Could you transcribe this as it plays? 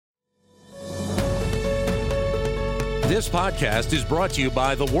This podcast is brought to you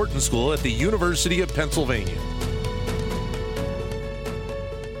by the Wharton School at the University of Pennsylvania.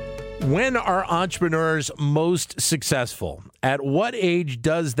 When are entrepreneurs most successful? At what age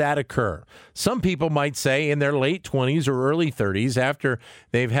does that occur? Some people might say in their late 20s or early 30s after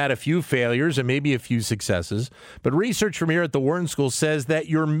they've had a few failures and maybe a few successes. But research from here at the Wharton School says that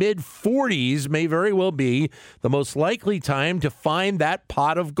your mid-40s may very well be the most likely time to find that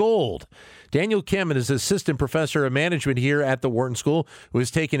pot of gold. Daniel Kim is assistant professor of management here at the Wharton School, who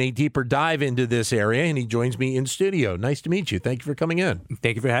has taken a deeper dive into this area, and he joins me in studio. Nice to meet you. Thank you for coming in.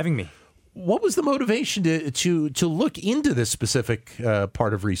 Thank you for having me. What was the motivation to look into this specific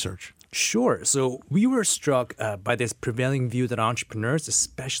part of research? Sure. So we were struck by this prevailing view that entrepreneurs,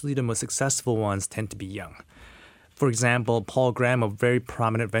 especially the most successful ones, tend to be young. For example, Paul Graham, a very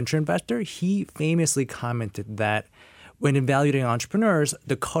prominent venture investor, he famously commented that when evaluating entrepreneurs,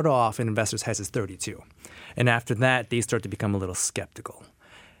 the cutoff in investors' heads is 32. And after that, they start to become a little skeptical.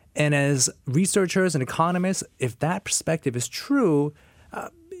 And as researchers and economists, if that perspective is true,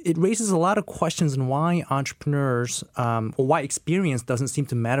 it raises a lot of questions on why entrepreneurs, or why experience doesn't seem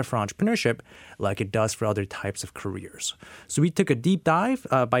to matter for entrepreneurship like it does for other types of careers. So we took a deep dive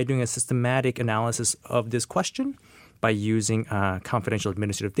by doing a systematic analysis of this question by using confidential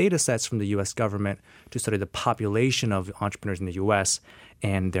administrative data sets from the U.S. government to study the population of entrepreneurs in the U.S.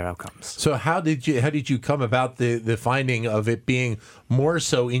 and their outcomes. So how did you come about the finding of it being more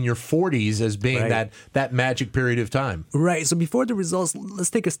so in your 40s as being that magic period of time? Right. So before the results,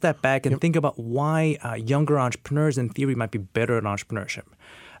 let's take a step back and think about why younger entrepreneurs in theory might be better at entrepreneurship.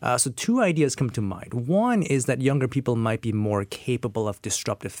 So two ideas come to mind. One is that younger people might be more capable of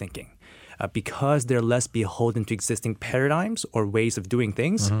disruptive thinking. Because they're less beholden to existing paradigms or ways of doing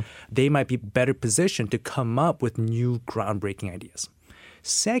things, they might be better positioned to come up with new groundbreaking ideas.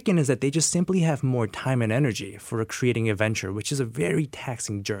 Second is that they just simply have more time and energy for creating a venture, which is a very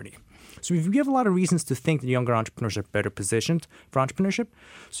taxing journey. So we have a lot of reasons to think that younger entrepreneurs are better positioned for entrepreneurship.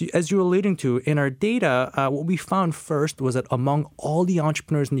 So as you were alluding to, in our data, what we found first was that among all the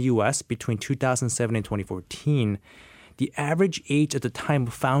entrepreneurs in the U.S. between 2007 and 2014, the average age at the time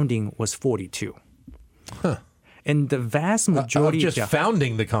of founding was 42. Huh. And the vast majority of just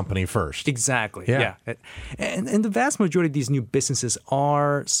founding the company first. Exactly. Yeah. And the vast majority of these new businesses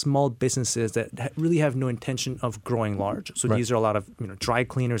are small businesses that really have no intention of growing large. So these are a lot of dry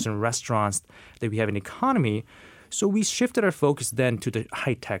cleaners and restaurants that we have in the economy. So we shifted our focus then to the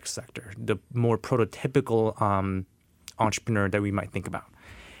high-tech sector, the more prototypical entrepreneur that we might think about.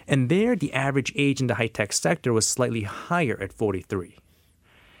 And there, the average age in the high-tech sector was slightly higher at 43.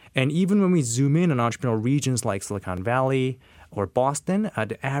 And even when we zoom in on entrepreneurial regions like Silicon Valley or Boston,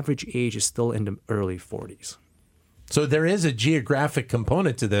 the average age is still in the early 40s. So there is a geographic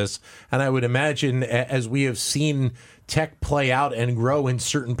component to this, and I would imagine as we have seen tech play out and grow in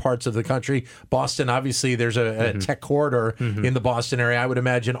certain parts of the country, Boston, obviously there's a tech corridor in the Boston area. I would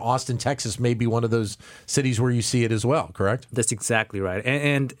imagine Austin, Texas may be one of those cities where you see it as well, correct? That's exactly right.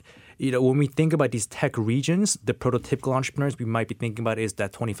 And when we think about these tech regions, the prototypical entrepreneurs we might be thinking about is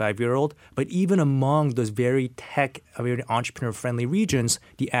that 25-year-old. But even among those very very entrepreneur-friendly regions,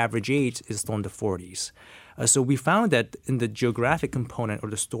 the average age is still in the 40s. So we found that in the geographic component or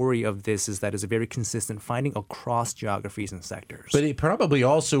the story of this is that it's a very consistent finding across geographies and sectors. But it probably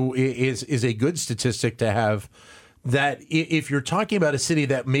also is a good statistic to have that if you're talking about a city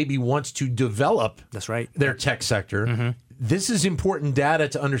that maybe wants to develop their tech sector, this is important data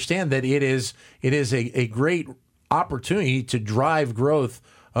to understand that it is a great opportunity to drive growth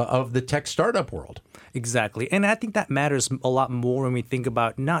of the tech startup world. Exactly. And I think that matters a lot more when we think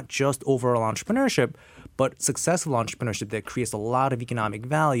about not just overall entrepreneurship, but successful entrepreneurship that creates a lot of economic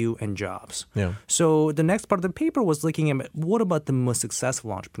value and jobs. Yeah. So the next part of the paper was looking at what about the most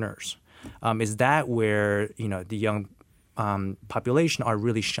successful entrepreneurs? Is that where the young population are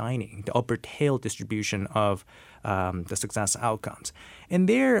really shining, the upper tail distribution of the success outcomes? And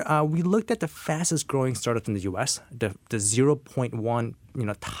there we looked at the fastest growing startups in the U.S., the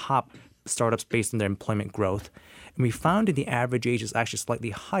 0.1 top startups based on their employment growth. And we found that the average age is actually slightly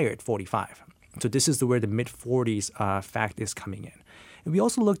higher at 45. So this is where the mid-40s fact is coming in. And we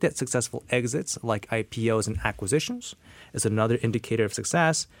also looked at successful exits like IPOs and acquisitions as another indicator of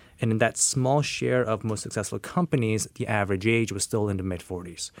success. And in that small share of most successful companies, the average age was still in the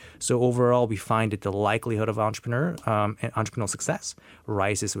mid-40s. So overall, we find that the likelihood of entrepreneurial success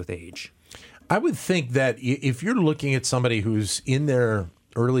rises with age. I would think that if you're looking at somebody who's in their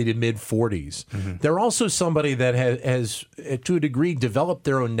early to mid 40s. They're also somebody that has, to a degree, developed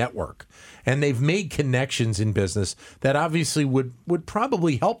their own network. And they've made connections in business that obviously would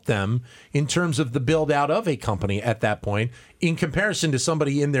probably help them in terms of the build out of a company at that point, in comparison to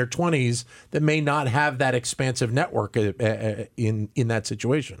somebody in their 20s that may not have that expansive network in that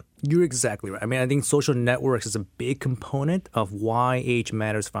situation. You're exactly right. I mean, I think social networks is a big component of why age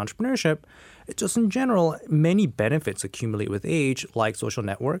matters for entrepreneurship. Just in general, many benefits accumulate with age, like social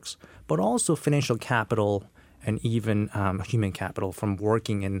networks, but also financial capital and even human capital from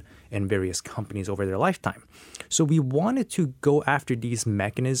working in various companies over their lifetime. So we wanted to go after these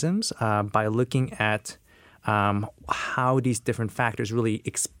mechanisms by looking at how these different factors really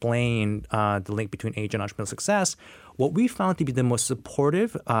explain the link between age and entrepreneurial success. What we found to be the most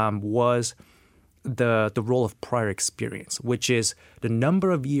supportive was the role of prior experience, which is the number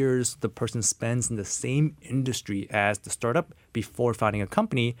of years the person spends in the same industry as the startup before founding a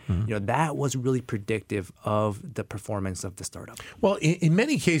company. That was really predictive of the performance of the startup. Well, in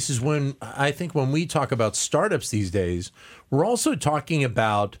many cases, when we talk about startups these days, we're also talking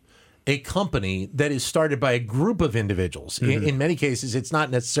about a company that is started by a group of individuals. In many cases, it's not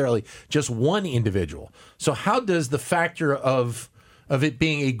necessarily just one individual. So how does the factor of it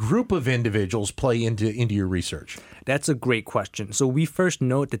being a group of individuals play into your research? That's a great question. So we first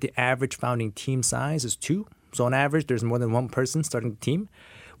note that the average founding team size is 2. So on average, there's more than one person starting the team.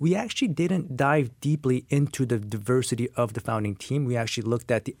 We actually didn't dive deeply into the diversity of the founding team. We actually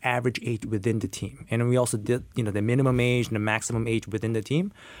looked at the average age within the team. And we also did, the minimum age and the maximum age within the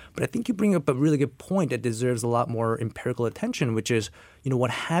team. But I think you bring up a really good point that deserves a lot more empirical attention, which is,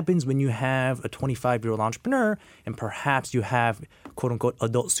 what happens when you have a 25-year-old entrepreneur and perhaps you have, quote unquote,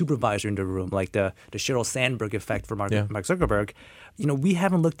 adult supervisor in the room, like the Sheryl Sandberg effect for Mark Zuckerberg. We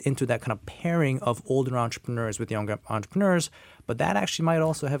haven't looked into that kind of pairing of older entrepreneurs with younger entrepreneurs, but that actually might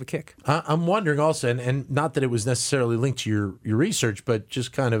also have a kick. I'm wondering also, and not that it was necessarily linked to your research, but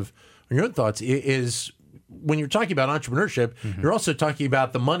just kind of your own thoughts, is when you're talking about entrepreneurship, you're also talking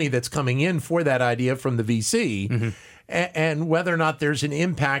about the money that's coming in for that idea from the VC. And whether or not there's an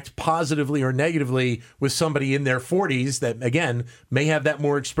impact positively or negatively with somebody in their 40s that, again, may have that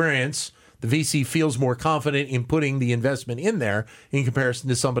more experience. The VC feels more confident in putting the investment in there in comparison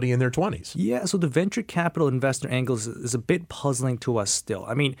to somebody in their 20s. Yeah, so the venture capital investor angle is a bit puzzling to us still.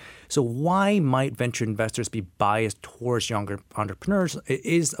 I mean, so why might venture investors be biased towards younger entrepreneurs? It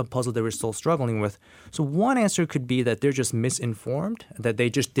is a puzzle that we're still struggling with. So one answer could be that they're just misinformed, that they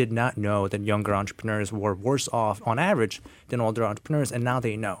just did not know that younger entrepreneurs were worse off on average than older entrepreneurs, and now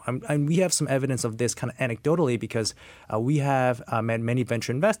they know. And we have some evidence of this kind of anecdotally because we have met many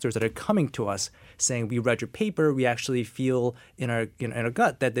venture investors that are coming to us saying, we read your paper, we actually feel in our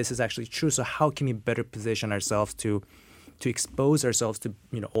gut that this is actually true. So how can we better position ourselves to expose ourselves to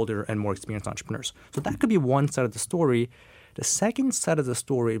older and more experienced entrepreneurs? So that could be one side of the story. The second side of the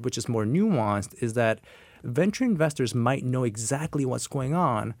story, which is more nuanced, is that venture investors might know exactly what's going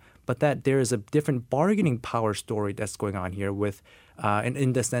on, but that there is a different bargaining power story that's going on here with,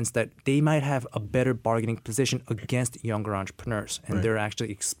 in the sense that they might have a better bargaining position against younger entrepreneurs. And they're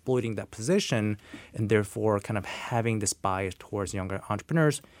actually exploiting that position and therefore kind of having this bias towards younger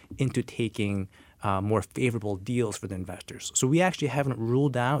entrepreneurs into taking more favorable deals for the investors. So we actually haven't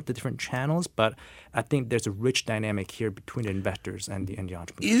ruled out the different channels, but I think there's a rich dynamic here between the investors and the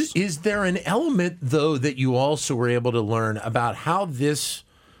entrepreneurs. Is there an element, though, that you also were able to learn about how this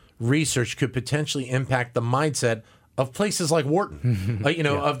research could potentially impact the mindset of places like Wharton,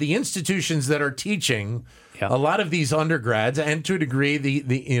 of the institutions that are teaching a lot of these undergrads, and to a degree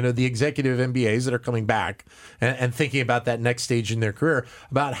the executive MBAs that are coming back and thinking about that next stage in their career,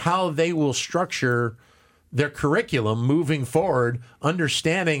 about how they will structure their curriculum moving forward,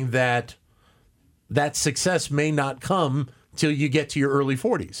 understanding that success may not come till you get to your early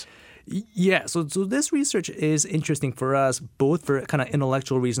 40s. Yeah, so this research is interesting for us, both for kind of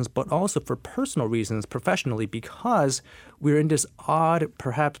intellectual reasons, but also for personal reasons, professionally, because we're in this odd,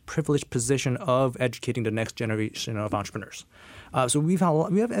 perhaps privileged position of educating the next generation of entrepreneurs. So we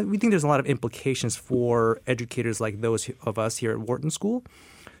think there's a lot of implications for educators like those of us here at Wharton School.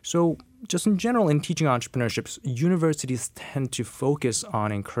 So just in general, in teaching entrepreneurship, universities tend to focus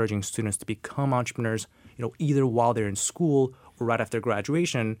on encouraging students to become entrepreneurs, either while they're in school or right after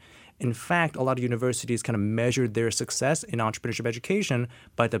graduation. In fact, a lot of universities kind of measure their success in entrepreneurship education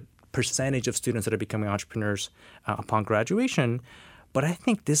by the percentage of students that are becoming entrepreneurs upon graduation. But I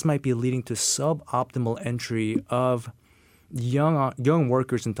think this might be leading to suboptimal entry of young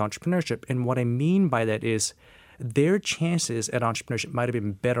workers into entrepreneurship. And what I mean by that is their chances at entrepreneurship might have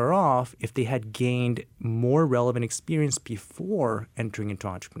been better off if they had gained more relevant experience before entering into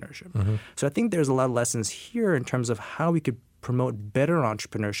entrepreneurship. So I think there's a lot of lessons here in terms of how we could promote better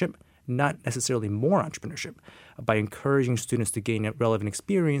entrepreneurship, not necessarily more entrepreneurship, by encouraging students to gain relevant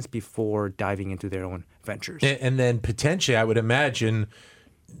experience before diving into their own ventures. And then potentially, I would imagine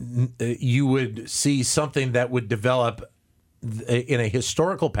you would see something that would develop in a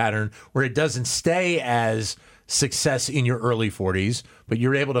historical pattern where it doesn't stay as success in your early 40s, but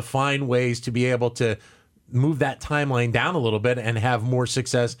you're able to find ways to be able to move that timeline down a little bit and have more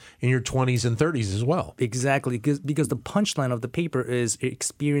success in your 20s and 30s as well. Exactly, because the punchline of the paper is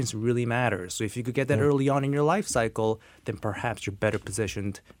experience really matters. So if you could get that early on in your life cycle, then perhaps you're better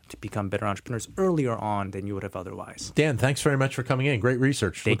positioned to become better entrepreneurs earlier on than you would have otherwise. Dan, thanks very much for coming in. Great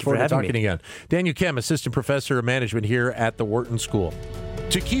research. Thank you for having me. Look forward to talking again. Dan Uckem, Assistant Professor of Management here at the Wharton School.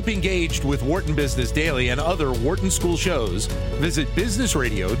 To keep engaged with Wharton Business Daily and other Wharton School shows, visit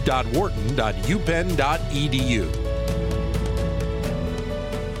businessradio.wharton.upenn.edu.